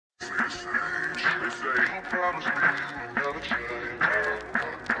Hello,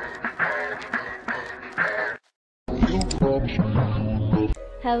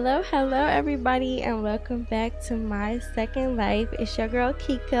 everybody, and welcome back to my second life. It's your girl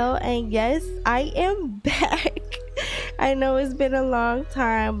Kiko, and yes, I am back. I know it's been a long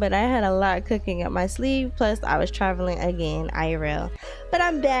time, but I had a lot cooking up my sleeve, plus I was traveling again, IRL. But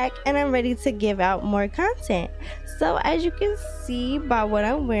I'm back, and I'm ready to give out more content. So as you can see by what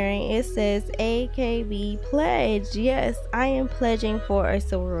I'm wearing, it says AKB Pledge. Yes, I am pledging for a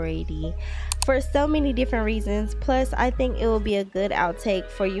sorority for so many different reasons. Plus, I think it will be a good outtake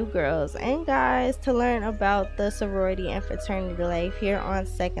for you girls and guys to learn about the sorority and fraternity life here on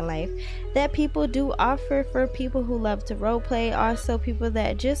Second Life that people do offer for people who love to roleplay, also people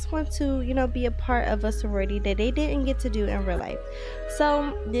that just want to, be a part of a sorority that they didn't get to do in real life.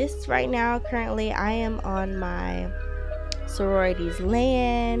 So this right now, currently, I am on my sorority's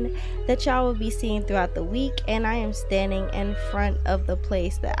land that y'all will be seeing throughout the week, and I am standing in front of the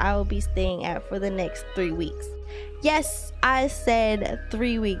place that I will be staying at for the next 3 weeks. Yes, I said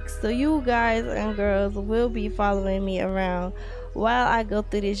 3 weeks. So you guys and girls will be following me around while I go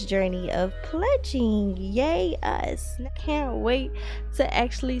through this journey of pledging. Yay us. Can't wait to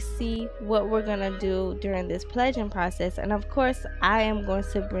actually see what we're gonna do during this pledging process, and of course I am going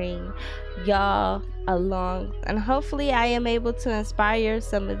to bring y'all along, and hopefully I am able to inspire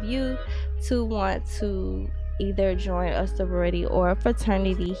some of you to want to either join a sorority or a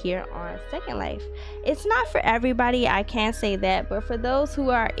fraternity here on Second Life. It's not for everybody, I can't say that, but for those who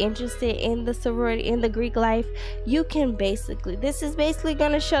are interested in the sorority, in the Greek life, this is basically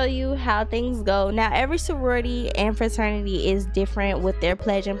going to show you how things go. Now, every sorority and fraternity is different with their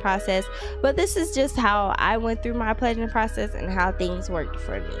pledging process, but this is just how I went through my pledging process and how things worked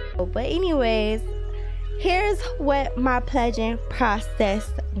for me. But anyways, here's what my pledging process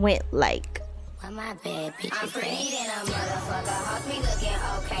went like. My bad bitch. I'm pretty than a motherfucker. Hoes me looking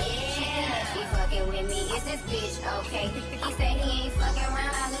okay. She think that she fucking with me. Is this bitch okay? He said he ain't fucking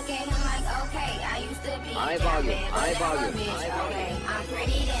around. I look at him like okay. I used to be that bad, but now I'm a bitch okay. I'm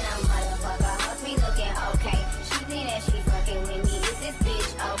pretty than a motherfucker. Hoes me looking okay. She think that she fucking with me. Is this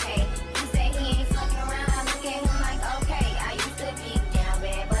bitch okay? He said he ain't fucking around. I look at him like okay. I used to be down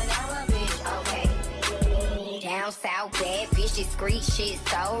bad, but now I'm a bitch okay. Down south bad bitch, discreet shit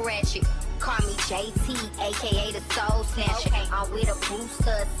so ratchet. Call me JT, aka the Soul Snatcher. Okay. I'm with a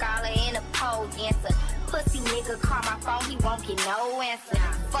booster, a scholar, and a pole dancer. Pussy nigga call my phone, he won't get no answer.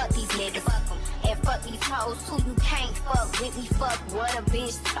 Fuck these niggas, and fuck these hoes too. You can't fuck with me, fuck what a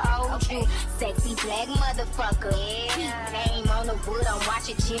bitch told you. Sexy black motherfucker. Yeah. Name on the wood, I'm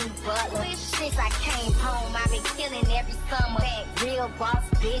watching Jimmy Butler. Since I came home, I've been killing every summer. That real boss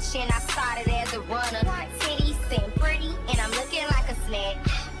bitch, and I started as a runner. Titties sitting pretty, and I'm looking like a snack.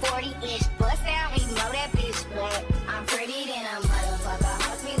 40-inch bust out, you know that bitch black. I'm pretty than a motherfucker.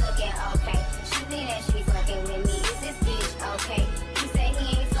 Hoes me looking okay. She think that she fucking with me. Is this bitch okay? He said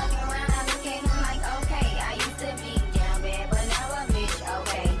he ain't fucking around. I look at him like okay. I used to be down bad, but now I'm bitch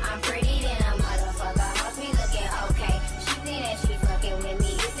okay. I'm pretty than a motherfucker. Hoes me looking okay. She think that she fucking with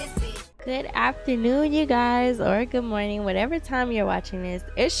me. Is this bitch? Good afternoon, you guys, or good morning, whatever time you're watching this.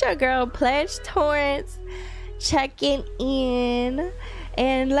 It's your girl Pledge Torrance checking in.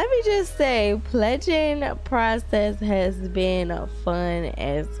 And let me just say, pledging process has been fun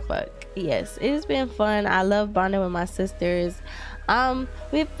as fuck. Yes, it's been fun. I love bonding with my sisters.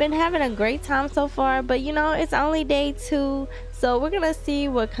 We've been having a great time so far, but it's only day 2, so we're gonna see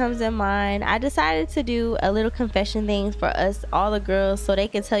what comes in mind. I decided to do a little confession things for us, all the girls, so they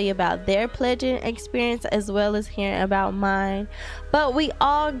can tell you about their pledging experience as well as hearing about mine. But we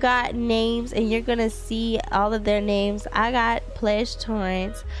all got names, and you're gonna see all of their names. I got Pledge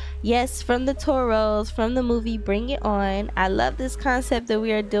Torrance. Yes, from the Toros, from the movie Bring It On. I love this concept that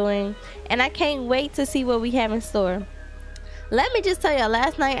we are doing, and I can't wait to see what we have in store. Let me just tell y'all,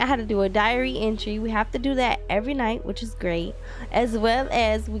 last night I had to do a diary entry. We have to do that every night, which is great. As well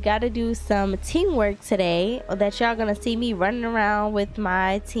as we got to do some teamwork today that y'all going to see me running around with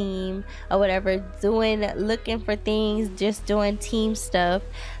my team or whatever, looking for things, just doing team stuff.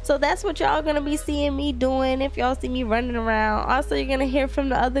 So that's what y'all going to be seeing me doing if y'all see me running around. Also, you're going to hear from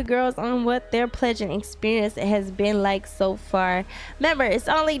the other girls on what their pledging experience has been like so far. Remember, it's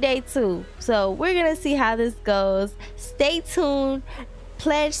only day 2, so we're going to see how this goes. Stay tuned.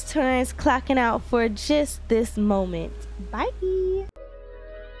 Pledge Torrance clocking out for just this moment. Bye.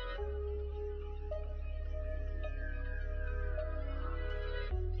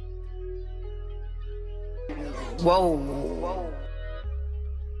 Whoa.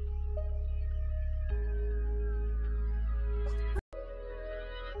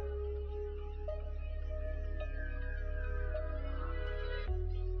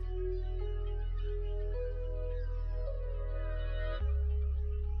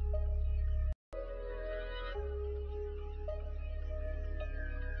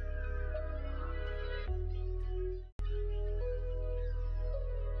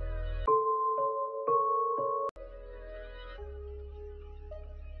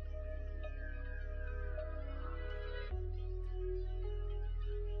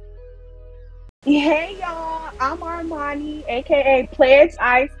 Hey y'all, I'm Armani, aka Pledge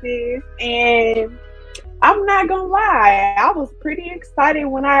Isis, and I'm not gonna lie, I was pretty excited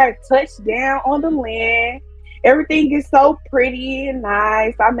when I touched down on the land. Everything is so pretty and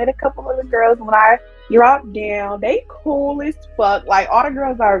nice. I met a couple of the girls when I dropped down. They cool as fuck. Like all the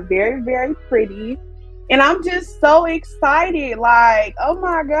girls are very, very pretty. And I'm just so excited. Like, oh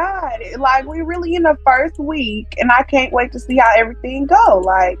my God. Like we're really in the first week and I can't wait to see how everything go.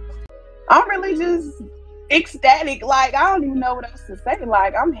 Like I'm really just ecstatic. Like I don't even know what else to say.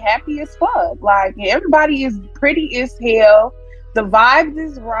 Like I'm happy as fuck. Like everybody is pretty as hell. The vibes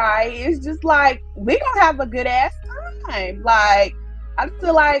is right. It's just like we gonna have a good ass time. Like I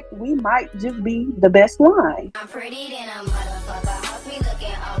feel like we might just be the best line. I'm pretty than a motherfucker. Hoes me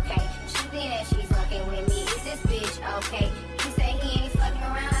looking okay. She think that she's fucking with me. Is this bitch okay? He say he ain't fucking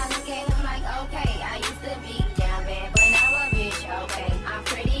around. I look at him like okay. I used to be down bad, but now a bitch okay. I'm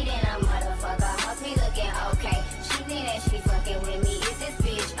pretty than a motherfucker. Hoes me looking okay. She think that she's fucking with me. Is this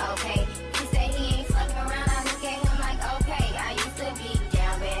bitch okay? He say he ain't fucking around. I look at him like okay. I used to be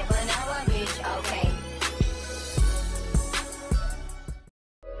down bad, but now a bitch okay.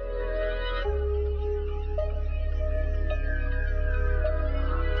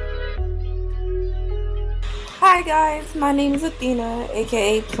 Hi guys, my name is Athena,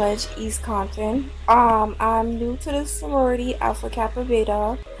 aka Pledge East Compton. I'm new to the sorority Alpha Kappa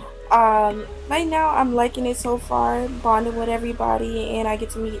Beta. Right now I'm liking it so far, bonding with everybody, and I get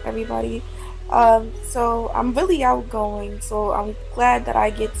to meet everybody. So I'm really outgoing, so I'm glad that I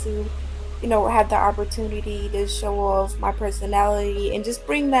get to, have the opportunity to show off my personality and just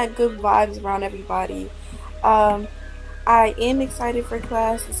bring that good vibes around everybody. I am excited for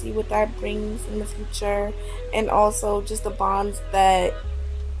class to see what that brings in the future, and also just the bonds that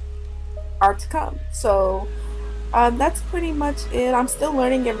are to come. So that's pretty much it. I'm still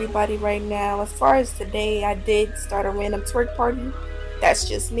learning everybody right now. As far as today, I did start a random twerk party. That's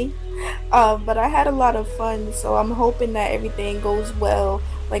just me. But I had a lot of fun, so I'm hoping that everything goes well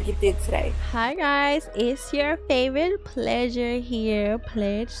like it did today. Hi guys, it's your favorite pleasure here,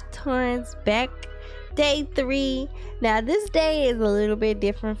 Pledge Torrance, back day 3. Now this day is a little bit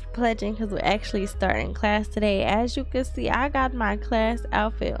different for pledging because we're actually starting class today. As you can see, I got my class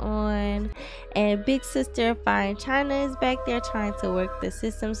outfit on, and big sister Fine China is back there trying to work the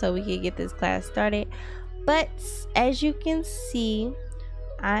system so we can get this class started. But as you can see,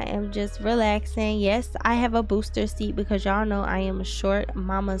 I am just relaxing. Yes, I have a booster seat because y'all know I am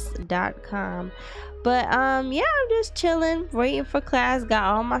shortmamas.com. But yeah, I'm just chilling, waiting for class. Got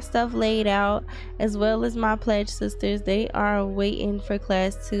all my stuff laid out, as well as my pledge sisters. They are waiting for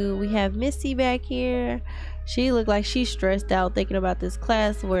class too. We have Missy back here. She looked like she's stressed out thinking about this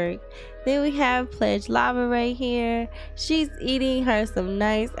class work. Then we have Pledge Lava right here. She's eating her some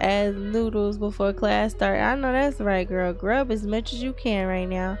nice ass noodles before class start. I know that's right, girl. Grub as much as you can right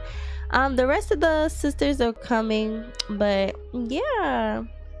now. The rest of the sisters are coming, but yeah,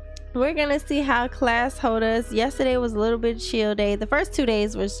 we're gonna see how class hold us. Yesterday was a little bit chill day. The first 2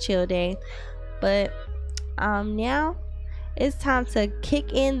 days was chill day, but now it's time to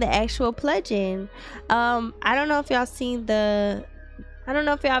kick in the actual pledging. I don't know if y'all seen the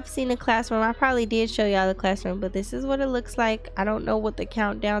classroom. I probably did show y'all the classroom, but this is what it looks like. I don't know what the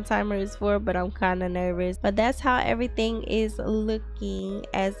countdown timer is for, but I'm kind of nervous. But that's how everything is looking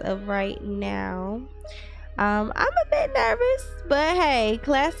as of right now. I'm a bit nervous, but hey,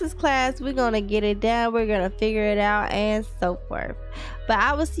 class is class. We're gonna get it down, we're gonna figure it out, and so forth. But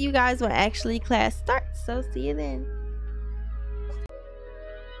I will see you guys when actually class starts, so see you then.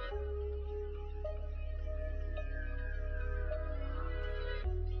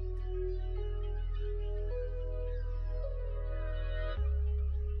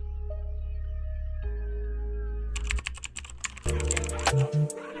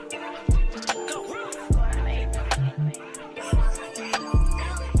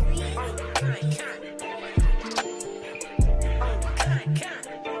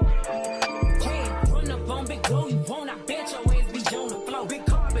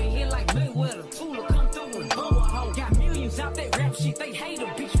 They hate a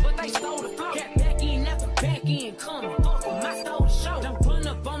bitch, but they stole the flow. Got back in after back in coming. Fuck em, I stole the show. Don't run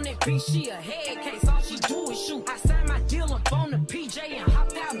up on that bitch, she a head case. All she do is shoot. I signed my deal up on the PJ and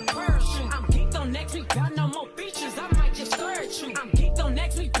hopped out in parachute. I'm geeked on next week, got no more features. I might just scourge you. I'm geeked on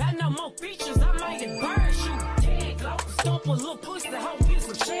next week, got no more features. I might embarrass you. Tag glow, stomp a little pussy, hoe, get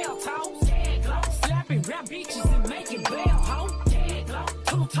some shell toes. Tag glow, slapping rap bitches and making bail, hoe. Tag glow,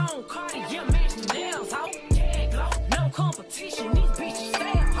 two-tone Cartier match the nails, hoe. Tag glow, no competition, these bitches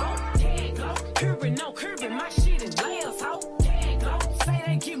fail, hoe. Tag glow, curbing, no curbing, my shit is layers, hoe. Tag glow, say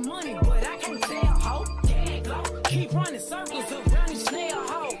they get money, but I can't tell.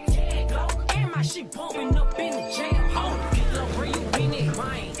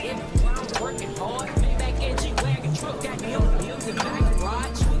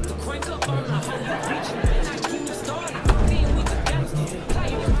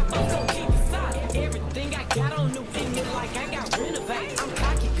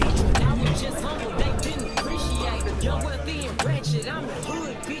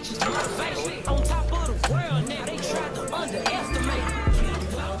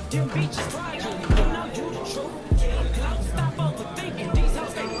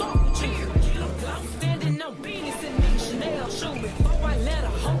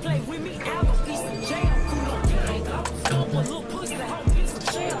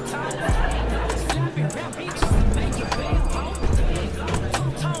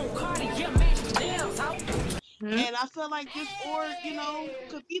 And I feel like this org,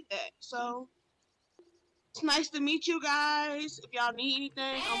 could be that. So it's nice to meet you guys. If y'all need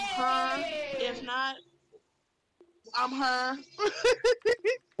anything, I'm her. If not, I'm her.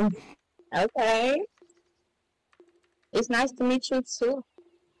 Okay. It's nice to meet you too.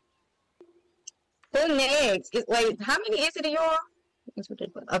 Who next? Wait, how many is it in y'all?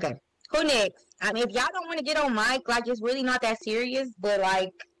 Okay. Who next? I mean, if y'all don't want to get on mic, like, it's really not that serious, but,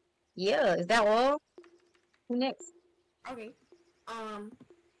 like, yeah, is that all? Who next? Okay.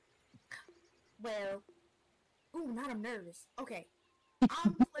 Well, now I'm nervous. Okay.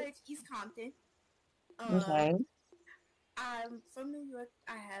 I'm Pledge East Compton. Okay. I'm from New York.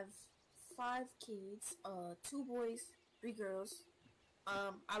 I have 5 kids, 2 boys, 3 girls.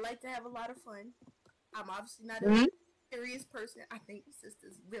 I like to have a lot of fun. I'm obviously not a serious person. I think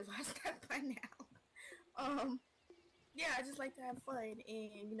sisters realize that by now. Yeah, I just like to have fun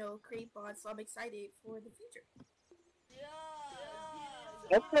and, create bonds, so I'm excited for the future.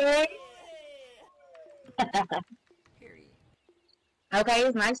 Okay. Okay,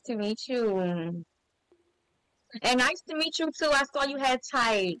 it's nice to meet you. And nice to meet you too. I saw you had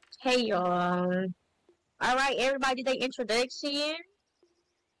tight. Hey, y'all. All right, everybody, they introduction.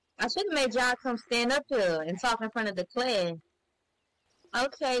 I should have made y'all come stand up here and talk in front of the class.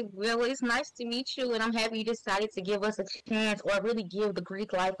 Okay, well, it's nice to meet you, and I'm happy you decided to give us a chance, or really give the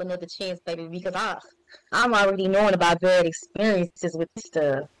Greek life another chance, baby, because I'm already knowing about bad experiences with this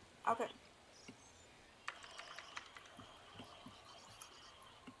stuff. Okay.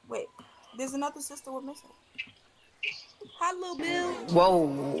 Wait, there's another sister we're missing. Hi, little Bill.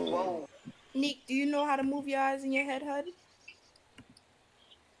 Whoa. Nick, do you know how to move your eyes in your head, HUD?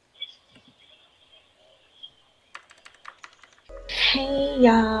 Hey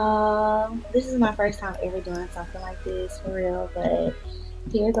y'all, this is my first time ever doing something like this for real, but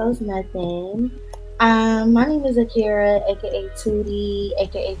here goes nothing. My name is Akira, aka Tootie,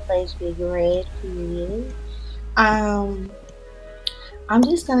 aka Pledge Big Red, period. I'm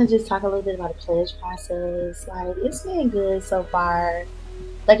just gonna talk a little bit about the pledge process. Like, it's been good so far.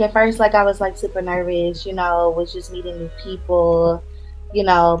 Like, at first, like, I was like super nervous, with just meeting new people,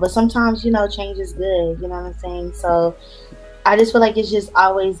 but sometimes, change is good, you know what I'm saying? So I just feel like it's just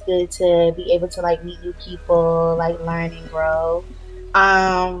always good to be able to like meet new people, like learn and grow.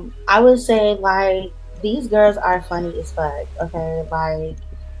 I would say like these girls are funny as fuck. Okay, like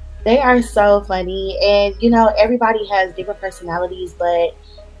they are so funny, and everybody has different personalities, but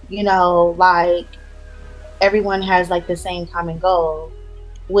like everyone has like the same common goal,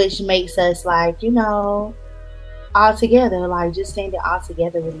 which makes us like all together, like just standing all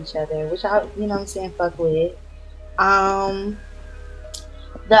together with each other, which I what I'm saying, fuck with.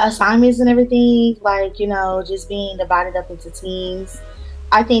 The assignments and everything, like just being divided up into teams,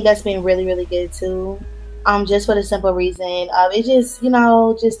 I think that's been really really good too. Just for the simple reason of it just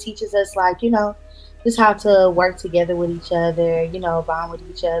just teaches us like just how to work together with each other, bond with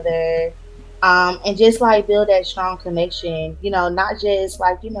each other, and just like build that strong connection, not just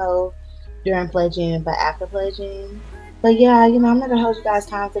like during pledging but after pledging. But yeah, I'm not gonna hold you guys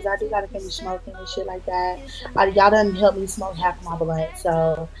time because I do gotta finish smoking and shit like that. Y'all done helped me smoke half of my blunt,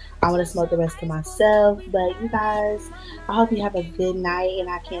 so I'm gonna smoke the rest to myself. But you guys, I hope you have a good night, and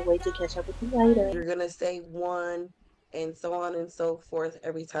I can't wait to catch up with you later. You're gonna say one, and so on and so forth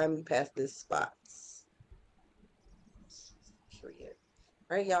every time you pass this spot. Period.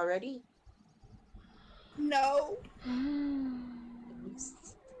 All right, y'all ready? No.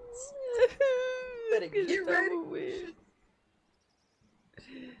 Better get ready.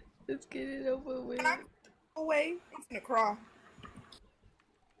 Let's get it over with. Away. I'm gonna cry.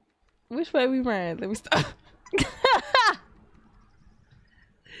 Which way we run? Let me stop.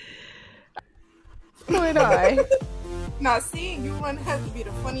 What's going on? Now, seeing you run has to be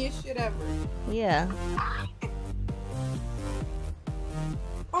the funniest shit ever. Yeah.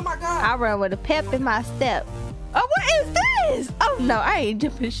 Oh my god. I run with a pep in my step. Oh, what is this? Oh no, I ain't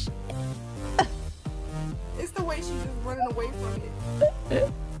jumping shit. It's the way she's just running away from it.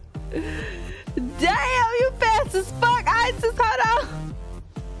 Damn, you fast as fuck, Isis. Hold on.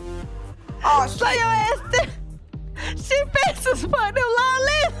 Oh, slow your ass down. She fast as fuck. Them long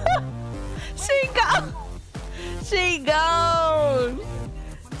legs. She gone. She gone.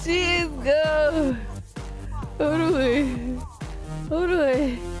 She is gone. Hold on. Hold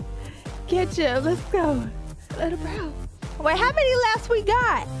on. Catch up. Let's go. Let her go. Wait, how many laps we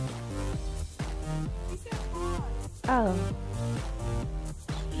got? Oh.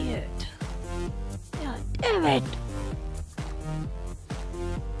 Shit. God damn it.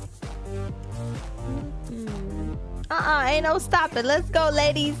 Ain't no stopping. Let's go,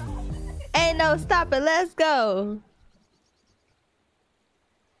 ladies. Ain't no stopping. Let's go.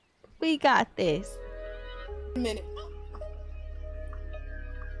 We got this. A minute.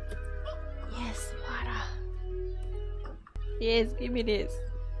 Yes, water. Yes, give me this.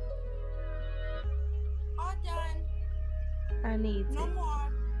 All done. I need No it. more.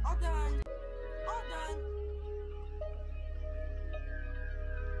 All done. All done.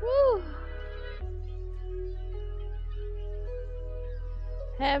 Woo.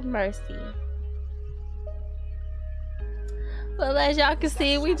 Have mercy. Well, as y'all can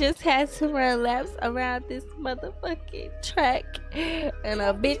see, we just had to run laps around this motherfucking track. And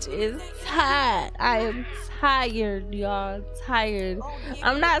a bitch is tired. I am tired, y'all. Tired.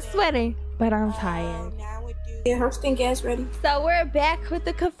 I'm not sweating, but I'm tired. Get her stink ass ready. So we're back with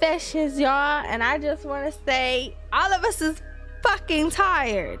the confessions, y'all. And I just want to say, all of us is fucking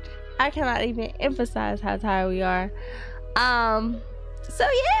tired. I cannot even emphasize how tired we are. So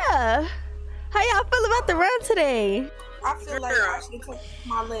yeah. How y'all feel about the run today? I feel like I should touch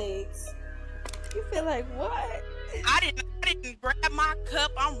my legs. You feel like what? I didn't grab my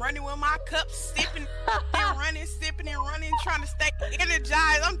cup. I'm running with my cup, sipping and running, sipping and running, trying to stay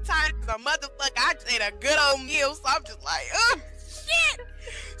energized. I'm tired as a motherfucker. I just ate a good old meal, so I'm just like, oh shit.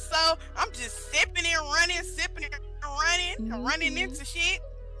 So I'm just sipping and running, running into shit,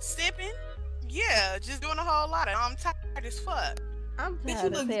 sipping. Yeah, just doing a whole lot of. I'm tired as fuck. I'm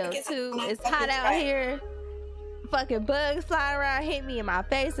tired as hell too. It's hot out here. Fucking bugs flying around, hit me in my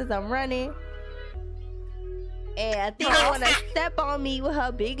face as I'm running. And I think I want to step on me with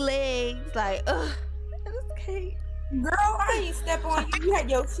her big legs. Like, ugh. I just can't. Girl, I ain't step on you. You had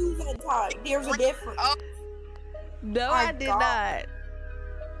your shoes untied. There's a difference. No, I did not.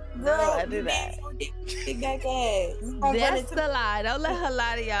 Girl, No, I did not. Big back ass. That's the lie. Don't let her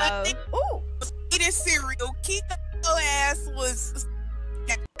lie to y'all. Ooh. Eating cereal. Keith ass was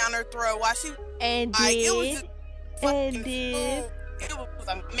down her throat while she and like, did. It was just and did. It was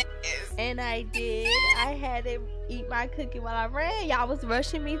a mess. And I did. I had to eat my cookie while I ran. Y'all was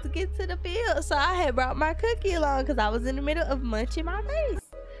rushing me to get to the field, so I had brought my cookie along because I was in the middle of munching my face.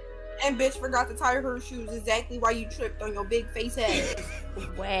 And bitch forgot to tie her shoes exactly why you tripped on your big face ass.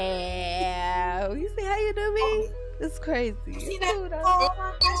 Wow. You see how you do me? It's crazy. See it's cool though.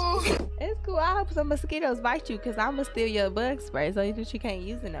 It's cool. I hope some mosquitoes bite you because I'm going to steal your bug spray so you can't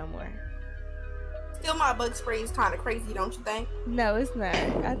use it no more. Still, my bug spray is kind of crazy, don't you think? No, it's not.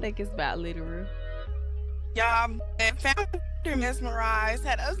 I think it's about literal. Y'all, founder mesmerized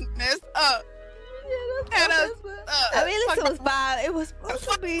had us messed up. Yeah, had us up. I mean, listen, it was fine. It was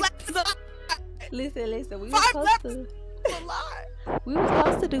supposed to be. Listen. We were supposed to. We were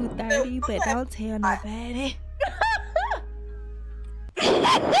supposed to do 30, but don't tell nobody.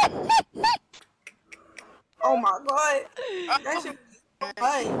 Oh my god. That should be so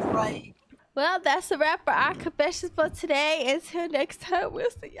fun. Like. Well, that's a wrap for our confessions for today. Until next time, we'll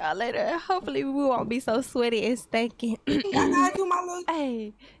see y'all later. Hopefully, we won't be so sweaty and stinking. I gotta do my little.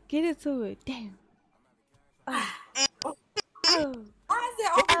 Hey, get into it. Damn. Why is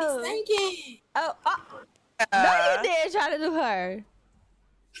it already stinking? No, you did try to do her.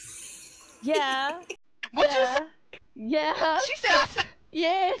 Yeah. Yeah. She said,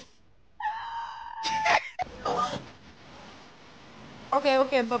 yes.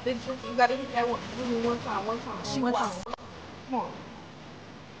 Okay, but bitch, you gotta hit that one time.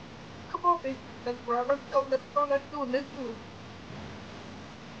 Come on, bitch. Let's go. Let's do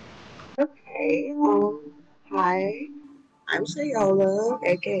it. Okay. Hi. I'm Shayola,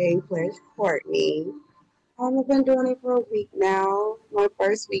 aka Pledge Courtney. I've been doing it for a week now. My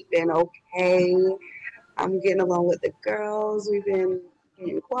first week been okay. I'm getting along with the girls. We've been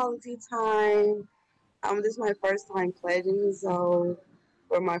getting quality time. This is my first time pledging, so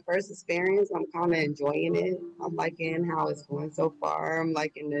for my first experience, I'm kind of enjoying it. I'm liking how it's going so far. I'm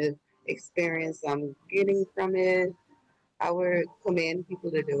liking the experience I'm getting from it. I would commend people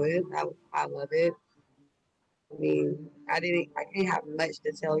to do it. I love it. I mean, I can't have much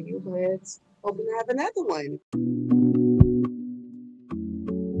to tell you, but hoping to have another one.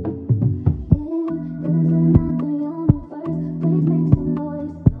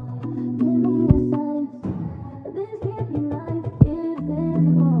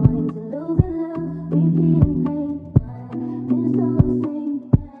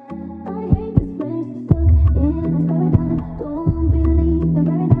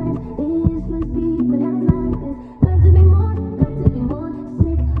 Got to be more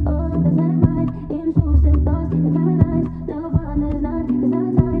sick of the limelight. Intrusive thoughts.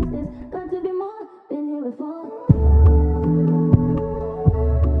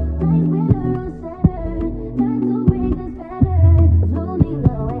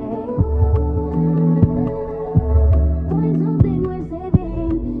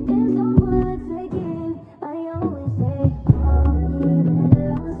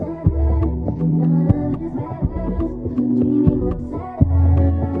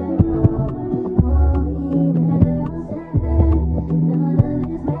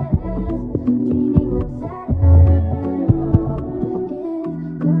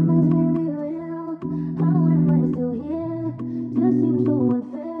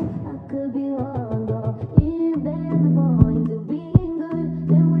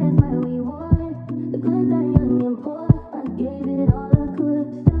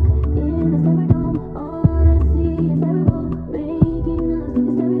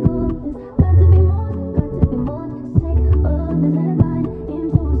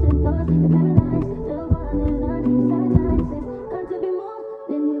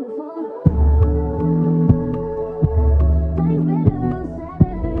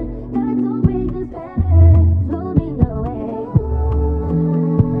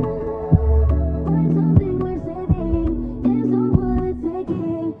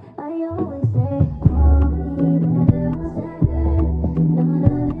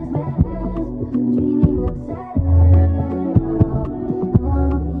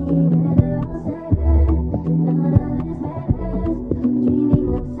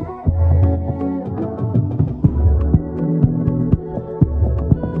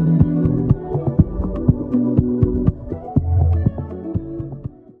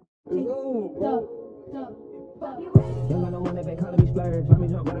 Young on the one that been calling me splurge. Let me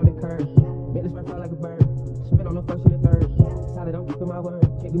jump right on the curb. Make this fly like a bird. Spit on the first and the third. Solid, I'm keeping my word.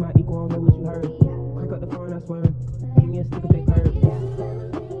 Can't be my equal, I don't know what you heard. Crank up the phone, I swear. Give me a stick of big curve.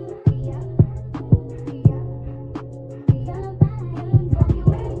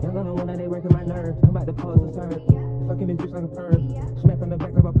 Young on the one that they working my nerves. I'm about to pause and serve. Fucking this bitch like a perm. Smack on the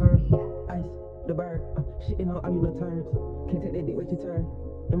back of a perm. Ice, the bird. Shitting on all you little turns. Can't take that dick with your turn.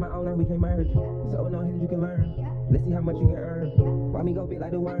 In my own lane, we can merge. So no hands you can learn. Let's see how much you can earn. Why me go big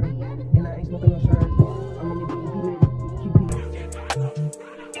like the worm? And I ain't smoking no shirt. I'm only being QP.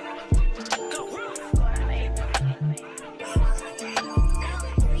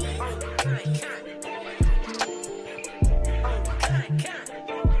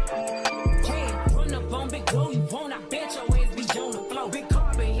 Run up on big glow, you won't. I bet your ass be on the floor. Big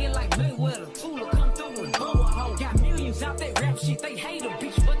carbon here like Mayweather. Tula come through and blow a hoe. Got millions out that rap shit. They hate a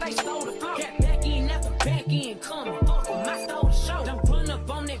bitch, but they stole the flow. Got back in after back end coming. Fuck em, I stole the show. Don't run up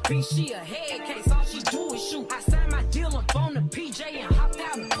on that bitch, she a head case. All she do is shoot. I signed my deal up on the PJ and hopped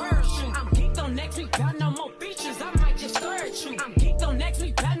out in parachute. I'm geeked on next week, got no more features. I might just scourge you. I'm geeked on next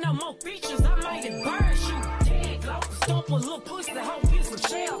week, got no more features. I might embarrass you. Tag low, stomp a little pussy, hoe get some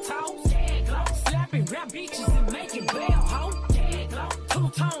shell toes. Tag low, slapping rap bitches and making bail, hoe. Tag low,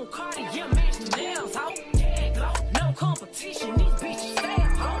 two-tone Cartier matching nails, hoe. Tag low, no competition, these bitches fail,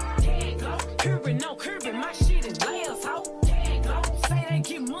 hoe. Tag low, curbing, no curbing, my shit is layers, hoe. Tag low, say they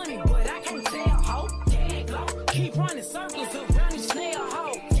get money, but I can't tell, hoe. Tag low, keep running circles around these snail,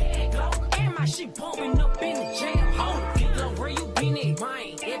 hoe. Tag low, and my shit bumping up in the jail, hoe. Get low, where you been at,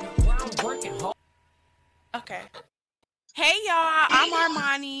 mine, everywhere I'm working, hoe. Okay. Hey y'all, I'm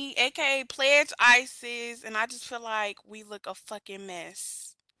Armani, aka Pledge Isis, and I just feel like we look a fucking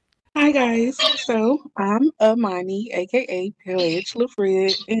mess. Hi guys, so I'm Amani, aka Pledge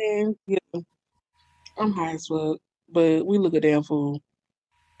LaFred, and yeah, I'm high as fuck, but we look a damn fool.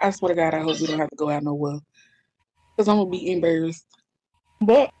 I swear to God, I hope we don't have to go out nowhere, because I'm gonna be embarrassed.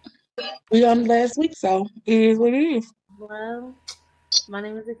 But we on last week, so it is what it is. Well, my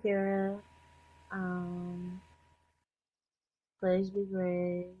name is Akira. Pleasure be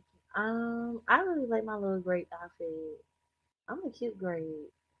Greg. I really like my little grape outfit. I'm a cute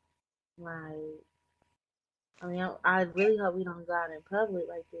grape. Like, I mean, I really hope we don't go out in public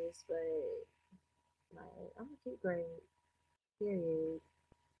like this, but like, I'm a cute grape. Period.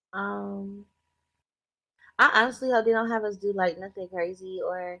 Um, I honestly hope they don't have us do like nothing crazy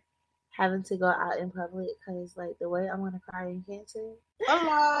or having to go out in public because like the way I'm gonna cry in cancer.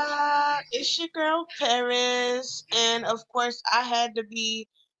 Hola, it's your girl Paris, and of course I had to be,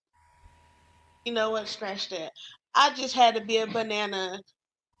 you know what, scratch that. I just had to be a banana,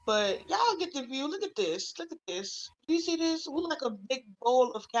 but y'all get the view. Look at this. Look at this. Do you see this? We look like a big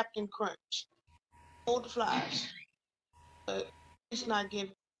bowl of Captain Crunch. Hold the flies. But it's not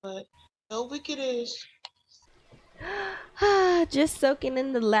giving. But no wicked is. Just soaking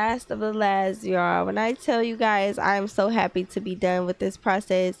in the last of the last, y'all. When I tell you guys, I'm so happy to be done with this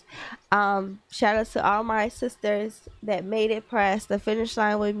process. Shout out to all my sisters that made it past the finish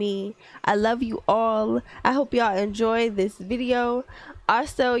line with me. I love you all. I hope y'all enjoy this video.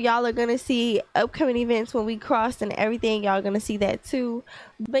 Also, y'all are gonna see upcoming events when we cross and everything. Y'all gonna see that too.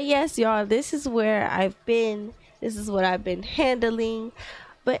 But yes, y'all, this is where I've been. This is what I've been handling.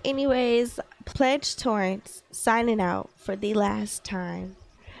 But anyways, Pledge Torrance signing out for the last time.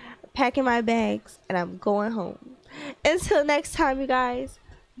 Packing my bags and I'm going home. Until next time, you guys.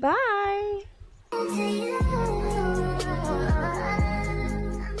 Bye.